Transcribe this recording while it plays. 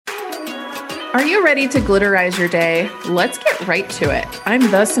Are you ready to glitterize your day? Let's get right to it.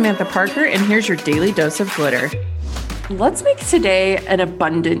 I'm the Samantha Parker, and here's your daily dose of glitter. Let's make today an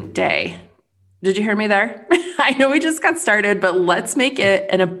abundant day. Did you hear me there? I know we just got started, but let's make it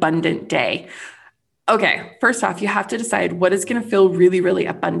an abundant day. Okay, first off, you have to decide what is going to feel really, really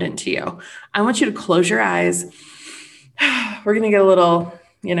abundant to you. I want you to close your eyes. We're going to get a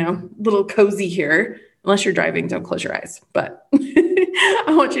little cozy here. Unless you're driving, don't close your eyes. But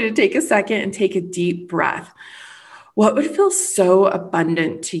I want you to take a second and take a deep breath. What would feel so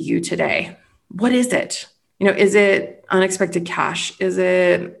abundant to you today? What is it? Is it unexpected cash? Is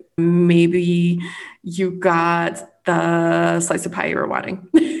it maybe you got the slice of pie you were wanting?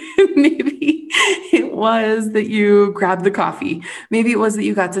 Maybe it was that you grabbed the coffee. Maybe it was that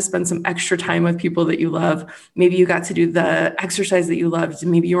you got to spend some extra time with people that you love. Maybe you got to do the exercise that you loved.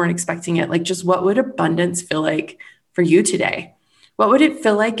 Maybe you weren't expecting it. Like, just what would abundance feel like for you today? What would it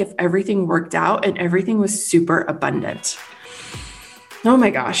feel like if everything worked out and everything was super abundant? Oh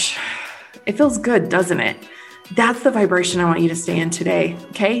my gosh, it feels good, doesn't it? That's the vibration I want you to stay in today.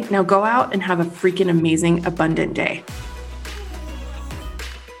 Okay, now go out and have a freaking amazing, abundant day.